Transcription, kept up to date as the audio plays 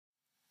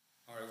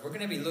We're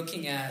going to be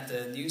looking at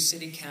the New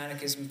City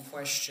Catechism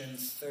question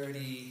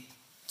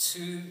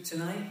 32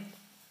 tonight.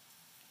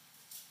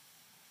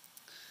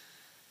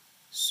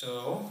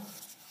 So,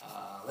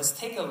 let's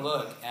take a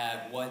look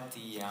at what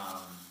the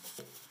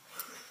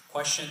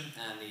question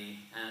and the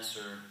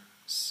answer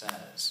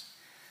says.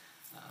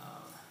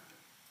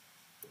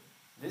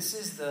 This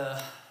is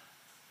the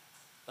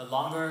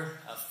longer,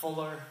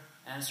 fuller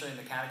answer in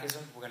the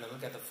catechism. We're going to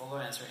look at the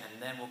fuller answer,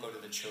 and then we'll go to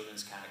the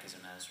children's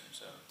catechism answer.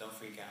 So don't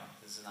freak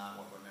out. This is not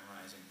what we're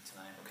memorizing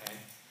tonight, okay?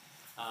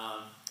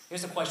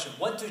 Here's the question.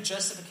 What do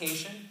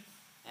justification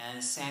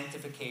and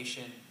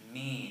sanctification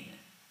mean?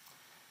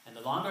 And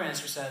the longer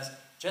answer says,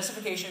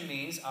 justification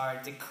means our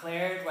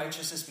declared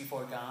righteousness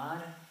before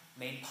God,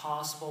 made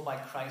possible by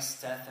Christ's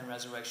death and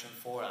resurrection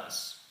for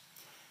us.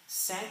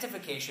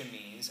 Sanctification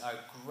means our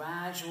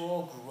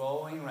gradual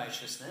growing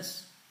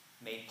righteousness,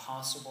 made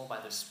possible by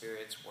the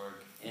Spirit's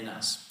work in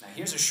us. Now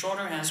here's a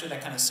shorter answer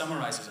that kind of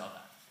summarizes all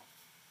that.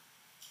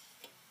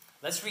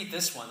 Let's read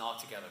this one all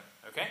together,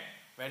 okay?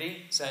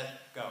 Ready,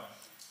 set, go.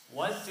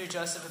 What do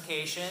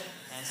justification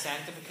and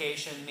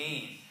sanctification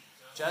mean?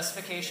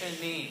 Justification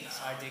means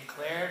our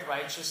declared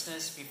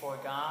righteousness before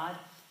God.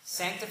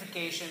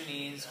 Sanctification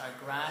means our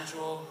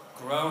gradual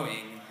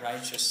growing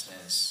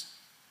righteousness.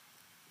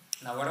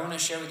 Now what I want to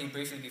share with you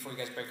briefly before you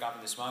guys break off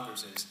into small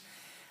groups is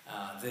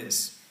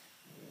this.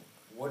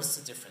 What is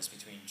the difference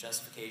between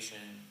justification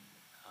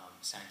and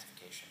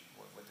sanctification?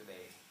 What do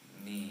they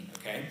mean?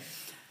 Okay.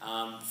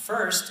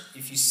 First,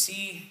 if you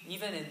see,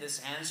 even in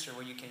this answer,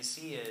 what you can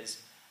see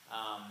is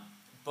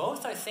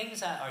both are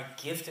things that are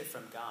gifted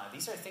from God.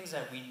 These are things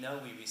that we know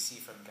we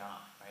receive from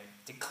God, right?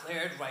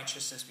 Declared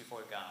righteousness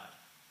before God.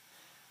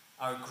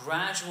 Our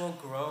gradual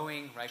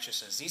growing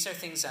righteousness. These are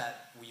things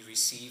that we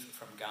receive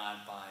from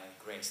God by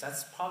grace.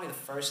 That's probably the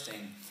first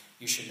thing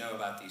you should know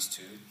about these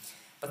two.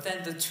 But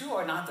then the two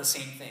are not the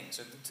same thing.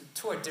 So the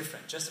two are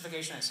different.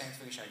 Justification and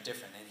sanctification are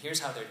different. And here's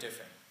how they're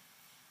different.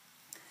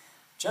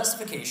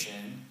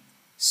 Justification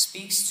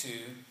speaks to,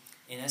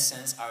 in a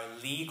sense, our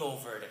legal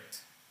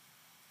verdict.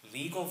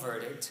 Legal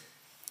verdict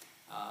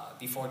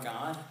before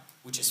God,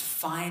 which is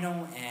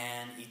final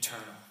and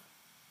eternal.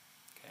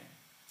 Okay.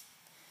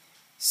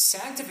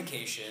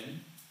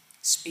 Sanctification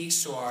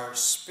speaks to our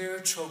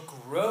spiritual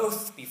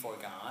growth before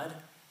God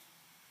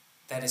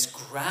that is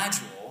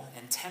gradual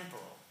and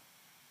temporal.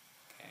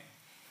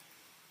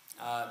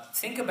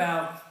 Think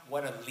about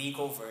what a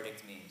legal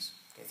verdict means.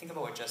 Okay, think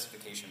about what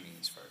justification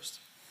means first.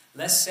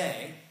 Let's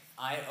say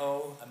I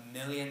owe $1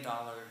 million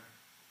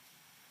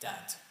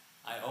debt.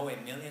 I owe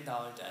 $1 million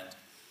debt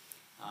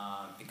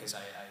because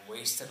I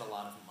wasted a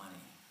lot of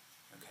money.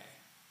 Okay,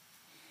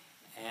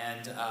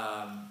 and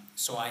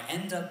so I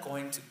end up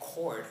going to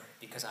court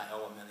because I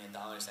owe $1 million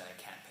that I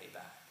can't pay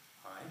back.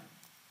 All right.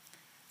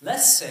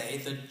 Let's say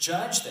the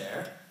judge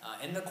there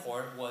in the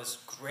court was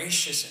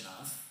gracious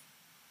enough,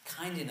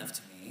 kind enough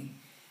to me,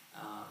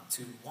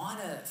 to want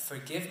to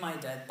forgive my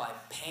debt by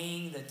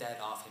paying the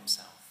debt off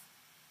himself.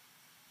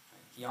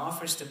 Right? He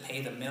offers to pay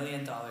the $1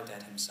 million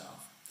debt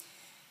himself.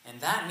 And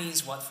that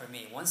means what for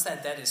me? Once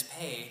that debt is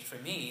paid, for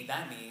me,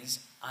 that means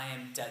I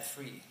am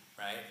debt-free,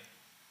 right?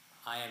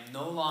 I am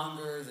no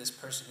longer this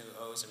person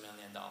who owes $1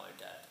 million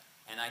debt.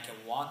 And I can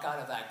walk out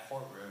of that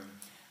courtroom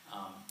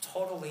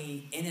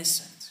totally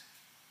innocent,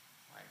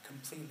 right?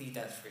 Completely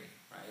debt-free,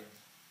 right?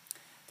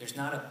 There's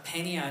not a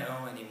penny I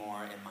owe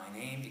anymore in my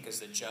name because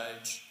the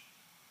judge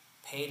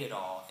paid it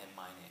all in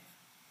my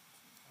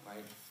name,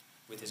 right?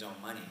 With his own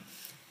money.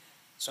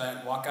 So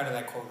I walk out of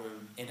that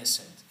courtroom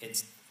innocent.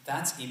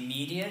 That's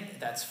immediate,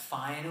 that's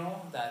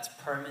final, that's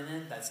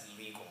permanent, that's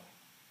legal.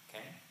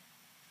 Okay?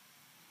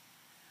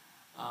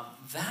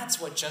 That's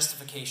what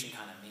justification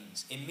kind of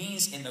means. It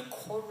means in the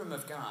courtroom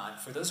of God,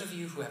 for those of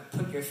you who have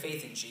put your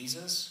faith in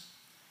Jesus,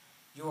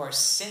 you are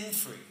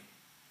sin-free.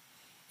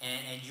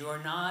 And you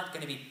are not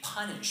going to be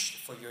punished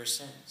for your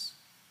sins.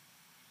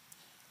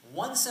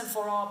 Once and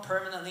for all,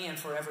 permanently and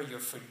forever, you're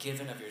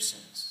forgiven of your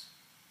sins.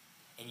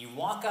 And you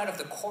walk out of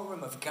the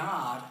courtroom of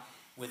God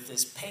with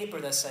this paper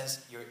that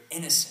says you're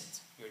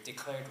innocent. You're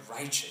declared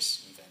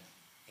righteous even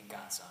in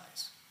God's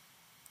eyes.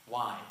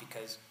 Why?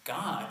 Because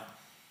God,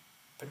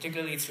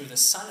 particularly through the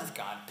Son of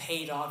God,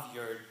 paid off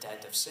your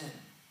debt of sin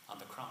on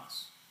the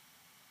cross.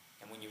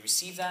 And when you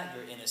receive that,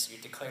 you're innocent.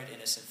 You're declared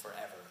innocent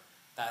forever.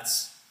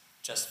 That's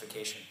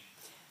justification.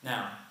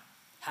 Now,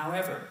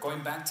 however,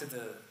 going back to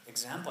the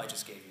example I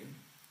just gave you,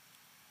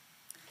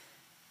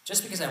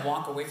 just because I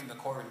walk away from the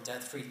courtroom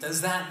debt-free,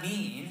 does that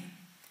mean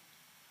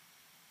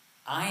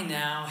I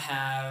now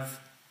have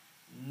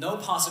no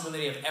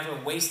possibility of ever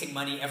wasting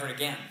money ever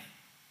again?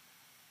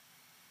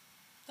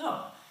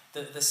 No.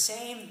 The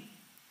same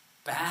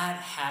bad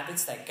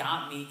habits that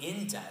got me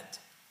in debt,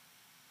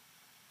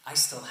 I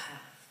still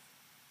have,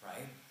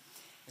 right?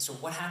 And so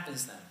what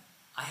happens then?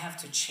 I have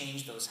to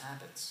change those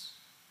habits.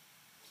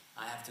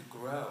 I have to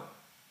grow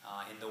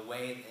in the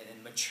way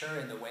and mature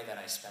in the way that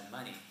I spend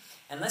money.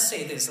 And let's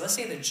say this. Let's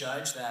say the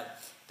judge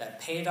that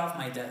paid off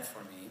my debt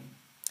for me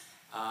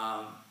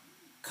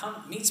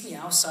meets me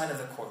outside of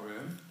the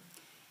courtroom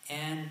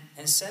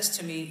and says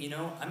to me,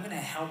 I'm going to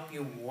help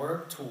you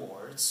work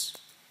towards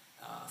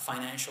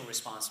financial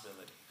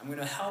responsibility. I'm going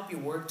to help you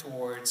work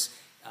towards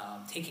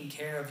taking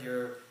care of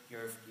your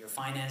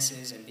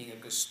finances and being a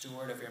good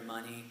steward of your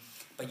money.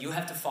 But you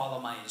have to follow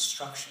my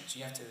instructions.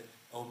 You have to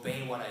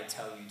obey what I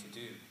tell you to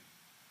do.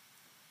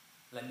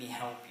 Let me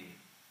help you.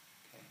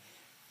 Okay?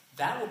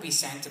 That will be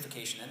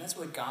sanctification, and that's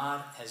what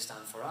God has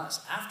done for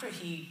us. After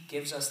He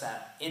gives us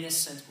that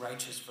innocent,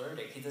 righteous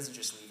verdict, He doesn't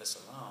just leave us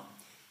alone.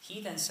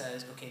 He then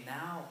says, okay,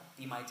 now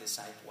be my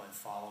disciple and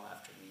follow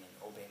after me and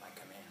obey my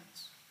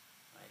commands.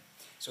 Right?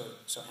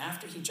 So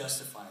after He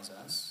justifies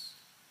us,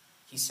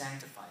 He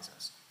sanctifies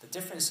us. The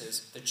difference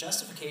is the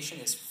justification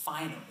is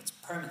final, it's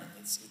permanent,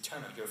 it's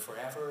eternal. You're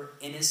forever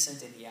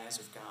innocent in the eyes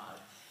of God.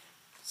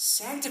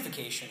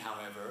 Sanctification,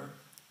 however,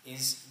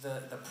 is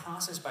the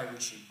process by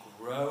which you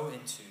grow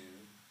into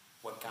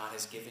what God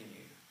has given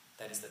you.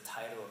 That is the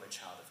title of a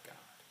child of God.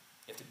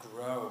 You have to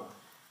grow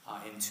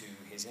into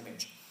His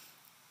image.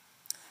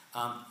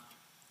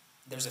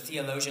 There's a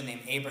theologian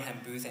named Abraham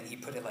Booth, and he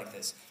put it like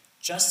this: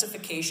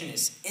 justification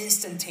is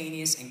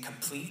instantaneous and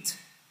complete.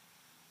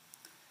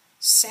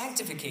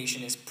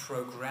 Sanctification is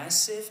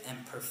progressive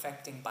and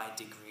perfecting by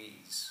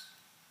degrees.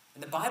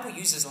 And the Bible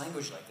uses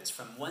language like this: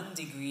 from one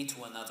degree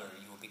to another,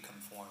 you will be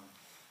conformed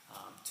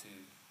to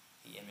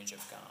the image of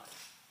God.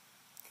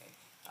 Okay?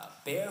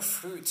 Bear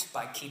fruit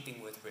by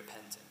keeping with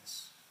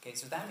repentance. Okay,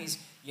 so that means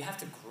you have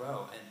to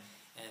grow.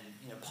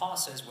 And Paul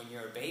says when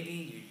you're a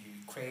baby, you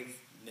crave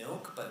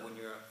milk, but when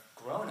you're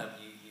grown up,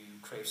 you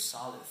crave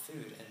solid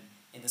food. And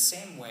in the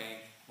same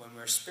way, when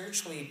we're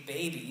spiritually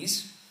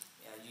babies,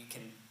 you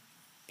can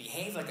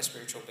behave like a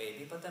spiritual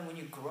baby, but then when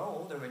you grow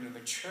older, when you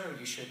mature,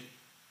 you should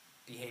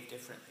behave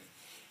differently.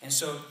 And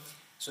so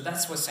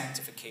that's what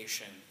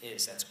sanctification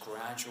is. That's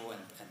gradual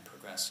and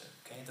progressive.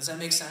 Okay, does that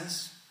make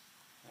sense?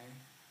 Okay.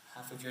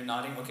 Half of you are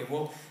nodding. Okay,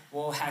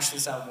 we'll hash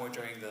this out more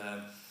during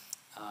the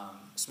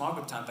small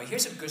group time. But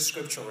here's a good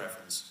scriptural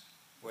reference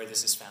where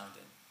this is found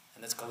in,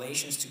 and that's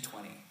Galatians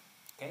 2:20.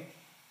 Okay,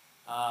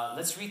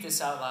 let's read this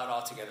out loud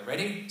all together.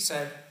 Ready,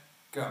 set,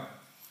 go.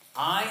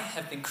 I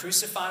have been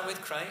crucified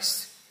with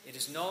Christ. It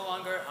is no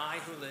longer I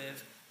who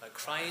live, but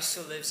Christ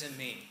who lives in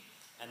me.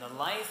 And the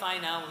life I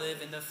now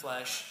live in the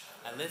flesh,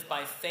 I live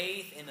by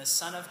faith in the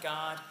Son of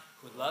God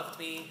who loved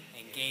me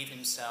and gave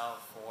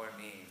Himself for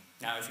me.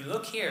 Now, if you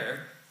look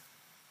here,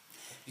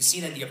 you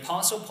see that the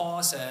Apostle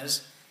Paul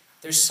says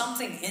there's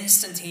something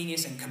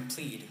instantaneous and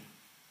complete.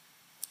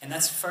 And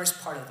that's the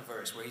first part of the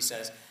verse where he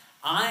says,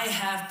 I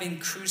have been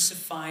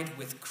crucified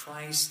with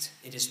Christ.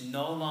 It is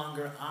no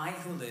longer I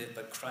who live,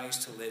 but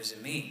Christ who lives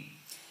in me.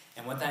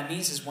 And what that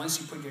means is once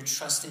you put your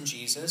trust in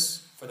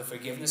Jesus for the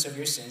forgiveness of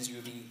your sins, you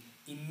will be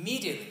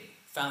immediately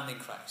found in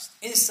Christ,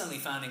 instantly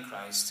found in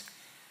Christ.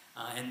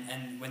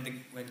 And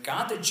when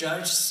God the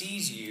judge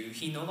sees you,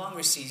 He no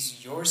longer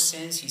sees your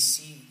sins, He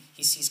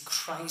sees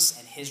Christ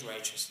and His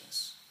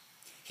righteousness.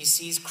 He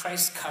sees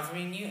Christ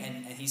covering you,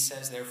 and He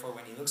says, therefore,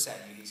 when He looks at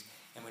you,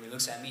 and when He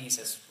looks at me, He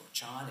says, well,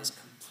 John is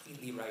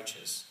completely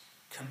righteous,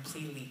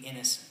 completely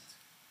innocent.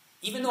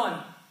 Even though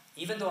I'm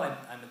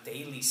a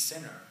daily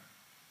sinner,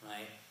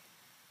 right?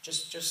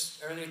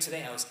 Just earlier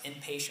today, I was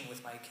impatient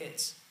with my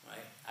kids, right?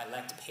 I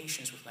lacked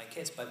patience with my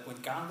kids. But when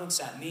God looks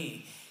at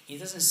me, He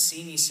doesn't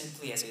see me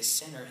simply as a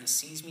sinner. He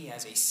sees me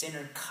as a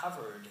sinner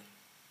covered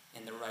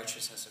in the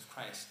righteousness of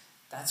Christ.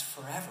 That's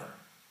forever.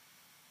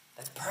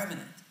 That's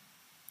permanent.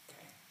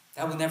 Okay?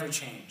 That will never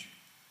change.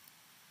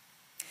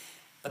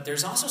 But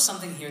there's also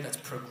something here that's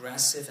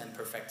progressive and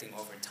perfecting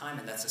over time,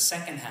 and that's the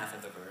second half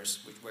of the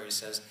verse, where He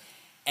says,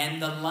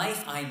 and the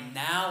life I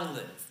now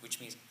live, which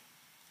means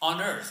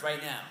on earth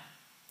right now,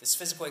 this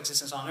physical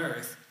existence on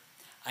earth,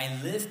 I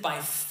live by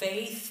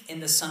faith in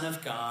the Son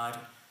of God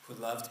who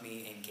loved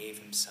me and gave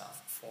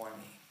Himself for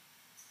me.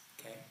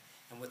 Okay?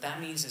 And what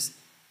that means is,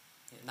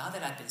 now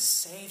that I've been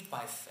saved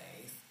by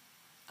faith,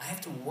 I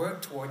have to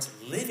work towards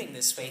living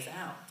this faith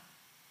out.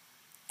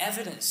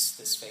 Evidence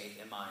this faith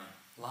in my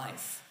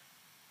life.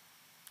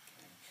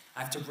 Okay?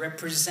 I have to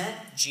represent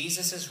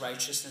Jesus'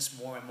 righteousness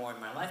more and more in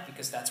my life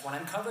because that's what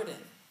I'm covered in.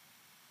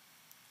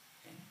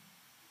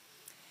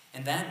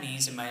 And that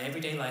means in my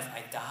everyday life,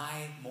 I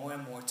die more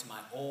and more to my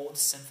old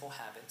sinful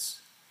habits.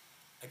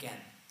 Again,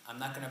 I'm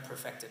not going to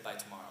perfect it by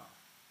tomorrow.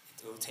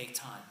 It will take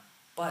time.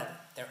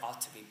 But there ought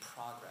to be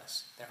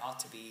progress. There ought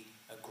to be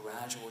a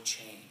gradual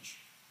change.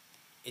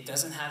 It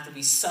doesn't have to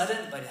be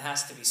sudden, but it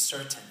has to be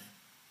certain.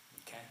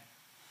 Okay?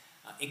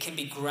 It can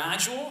be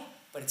gradual,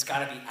 but it's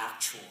got to be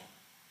actual.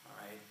 All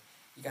right?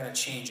 You got to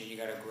change and you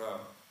got to grow.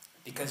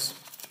 Because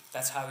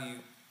how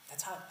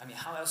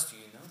else do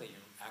you know that you're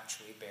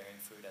actually bearing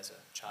fruit as a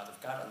child of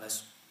God,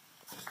 unless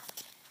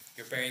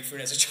you're bearing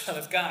fruit as a child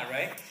of God,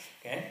 right?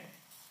 Okay.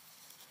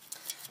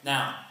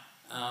 Now,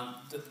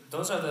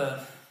 those are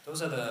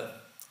the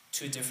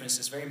two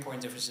differences, very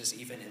important differences,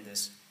 even in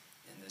this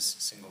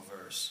single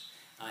verse.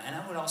 And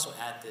I would also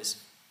add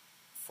this: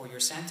 for your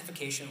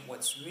sanctification,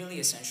 what's really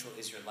essential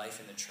is your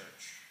life in the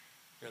church.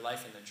 Your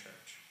life in the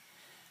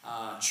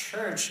church.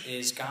 Church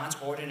is God's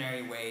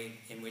ordinary way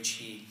in which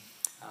He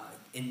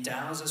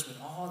endows us with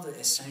all the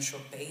essential,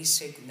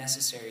 basic,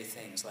 necessary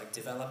things like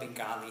developing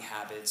godly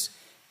habits,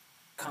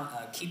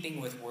 keeping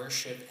with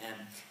worship,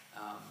 and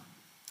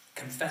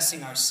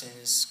confessing our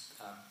sins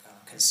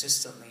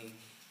consistently,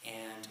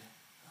 and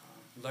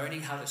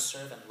learning how to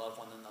serve and love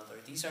one another.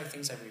 These are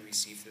things that we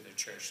receive through the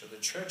church. So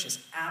the church is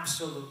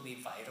absolutely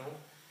vital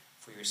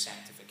for your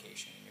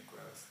sanctification and your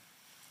growth.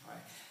 All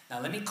right.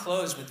 Now let me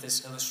close with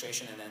this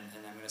illustration, and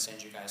I'm going to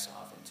send you guys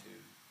off into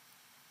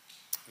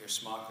your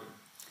small group.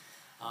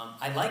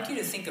 I'd like you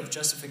to think of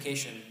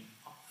justification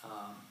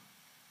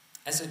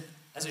as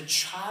a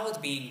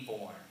child being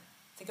born.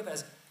 Think of it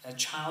as a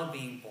child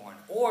being born,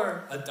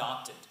 or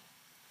adopted,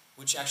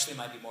 which actually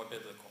might be more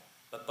biblical.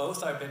 But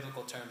both are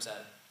biblical terms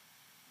that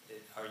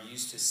are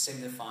used to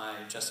signify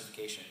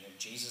justification.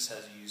 Jesus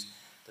has used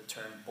the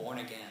term born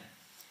again.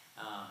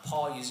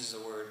 Paul uses the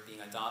word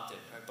being adopted.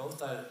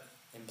 Both are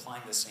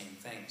implying the same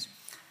things.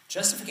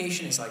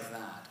 Justification is like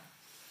that.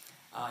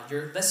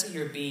 Let's say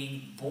you're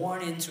being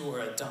born into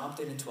or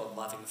adopted into a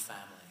loving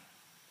family.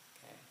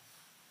 Okay?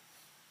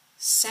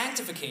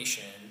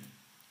 Sanctification,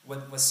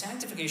 what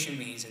sanctification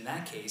means in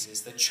that case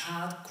is the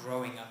child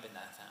growing up in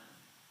that family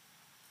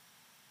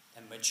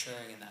and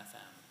maturing in that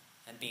family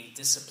and being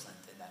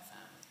disciplined in that family.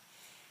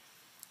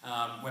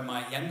 When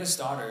my youngest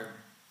daughter,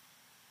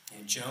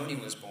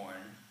 Joni, was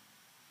born,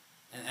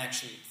 and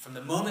actually from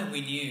the moment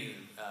we knew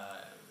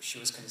she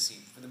was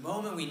conceived, from the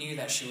moment we knew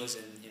that she was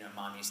in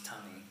mommy's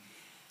tummy,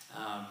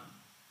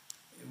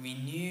 we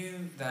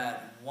knew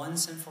that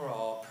once and for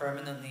all,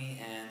 permanently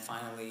and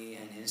finally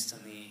and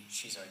instantly,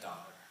 she's our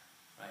daughter,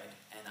 right?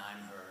 And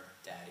I'm her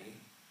daddy,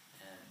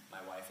 and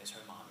my wife is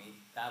her mommy.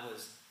 That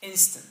was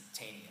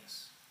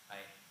instantaneous,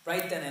 right?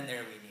 Right then and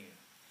there we knew.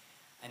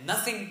 And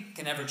nothing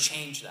can ever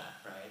change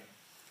that, right?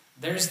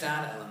 There's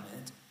that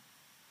element.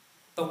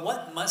 But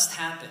what must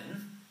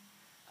happen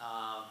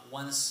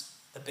once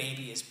the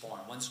baby is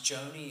born, once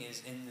Joni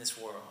is in this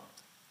world?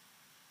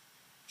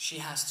 She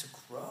has to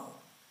grow.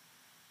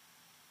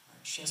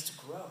 Right? She has to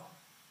grow.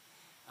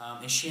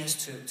 And she has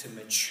to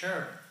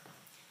mature.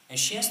 And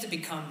she has to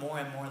become more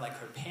and more like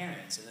her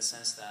parents, in the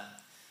sense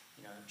that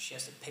she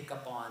has to pick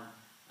up on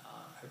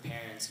her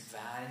parents'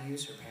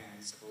 values, her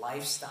parents'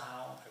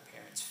 lifestyle, her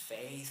parents'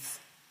 faith,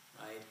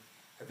 right?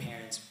 Her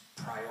parents'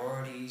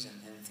 priorities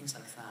and things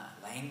like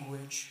that.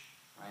 Language,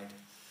 right?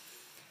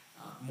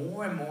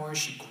 More and more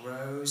she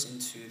grows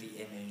into the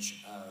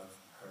image of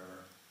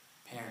her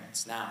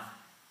parents. Now,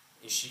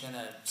 is she going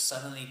to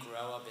suddenly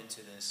grow up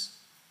into this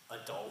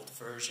adult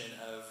version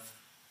of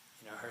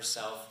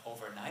herself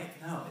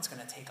overnight? No, it's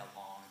going to take a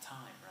long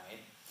time, right?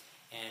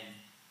 And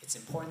it's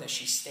important that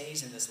she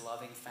stays in this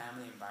loving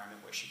family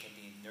environment where she can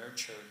be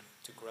nurtured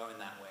to grow in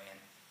that way.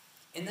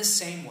 And in the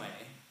same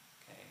way,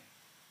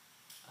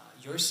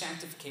 your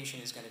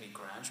sanctification is going to be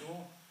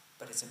gradual,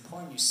 but it's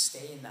important you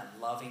stay in that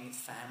loving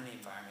family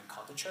environment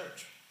called the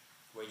church,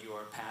 where you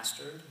are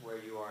pastored, where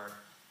you are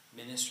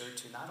ministered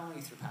to, not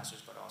only through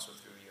pastors, but also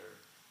through your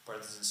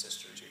brothers and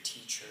sisters, your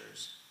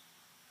teachers,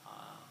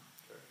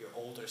 your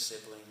older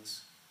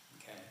siblings.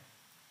 Okay,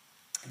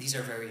 and these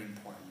are very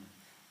important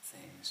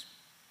things.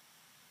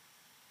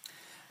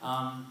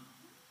 And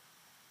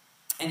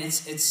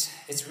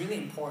it's really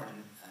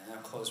important, and I'll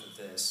close with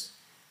this,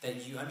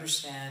 that you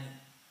understand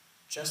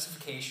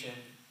justification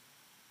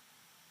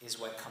is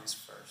what comes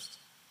first.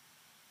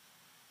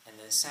 And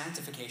then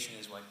sanctification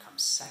is what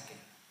comes second.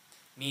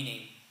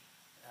 Meaning,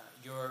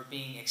 your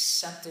being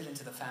accepted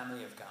into the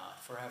family of God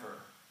forever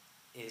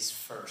is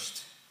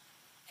first.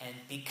 And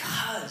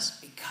because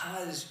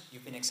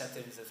you've been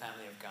accepted into the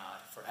family of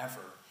God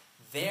forever,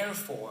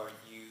 therefore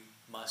you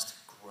must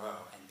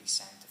grow and be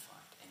sanctified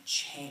and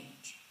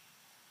change.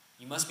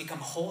 You must become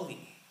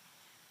holy.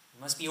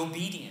 You must be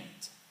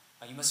obedient.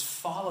 You must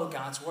follow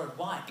God's word.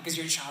 Why? Because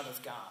you're a child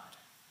of God.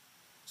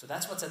 So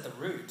that's what's at the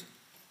root.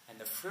 And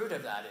the fruit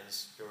of that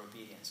is your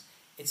obedience.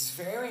 It's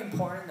very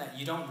important that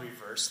you don't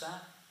reverse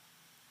that.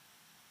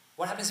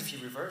 What happens if you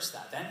reverse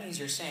that? That means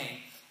you're saying,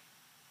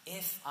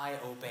 if I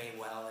obey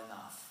well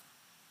enough,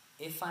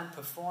 if I'm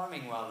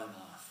performing well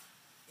enough,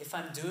 if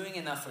I'm doing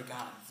enough for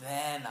God,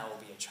 then I will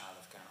be a child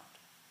of God.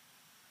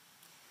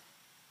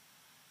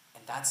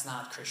 And that's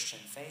not Christian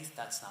faith.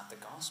 That's not the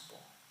gospel.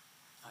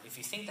 If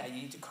you think that,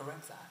 you need to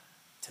correct that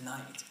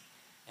tonight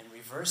and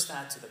reverse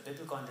that to the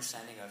biblical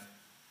understanding of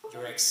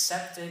you're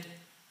accepted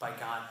by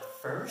God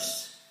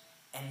first,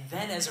 and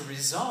then as a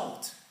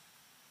result,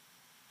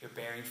 you're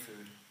bearing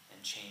fruit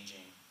and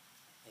changing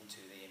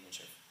into the image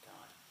of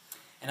God.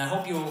 And I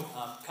hope you'll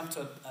come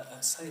to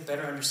a slightly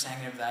better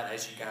understanding of that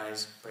as you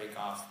guys break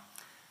off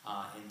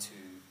into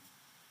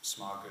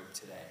small group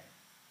today.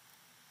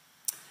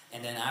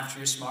 And then after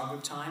your small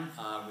group time,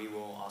 we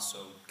will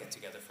also get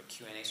together for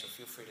Q&A, so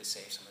feel free to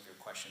save some of your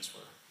questions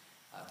for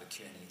the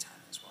Q&A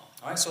time as well.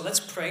 All right, so let's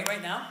pray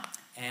right now,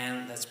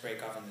 and let's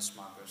break off into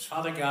small groups.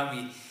 Father God,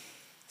 we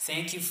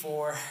thank you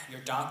for your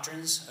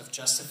doctrines of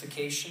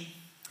justification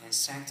and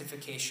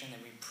sanctification,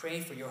 and we pray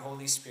for your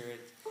Holy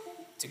Spirit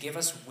to give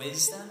us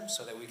wisdom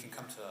so that we can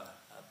come to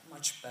a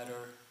much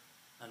better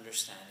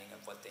understanding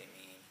of what they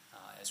mean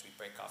as we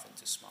break off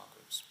into small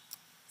groups.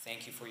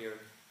 Thank you for your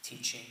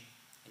teaching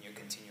and your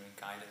continuing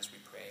guidance, we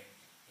pray.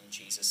 In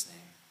Jesus'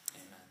 name,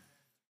 amen.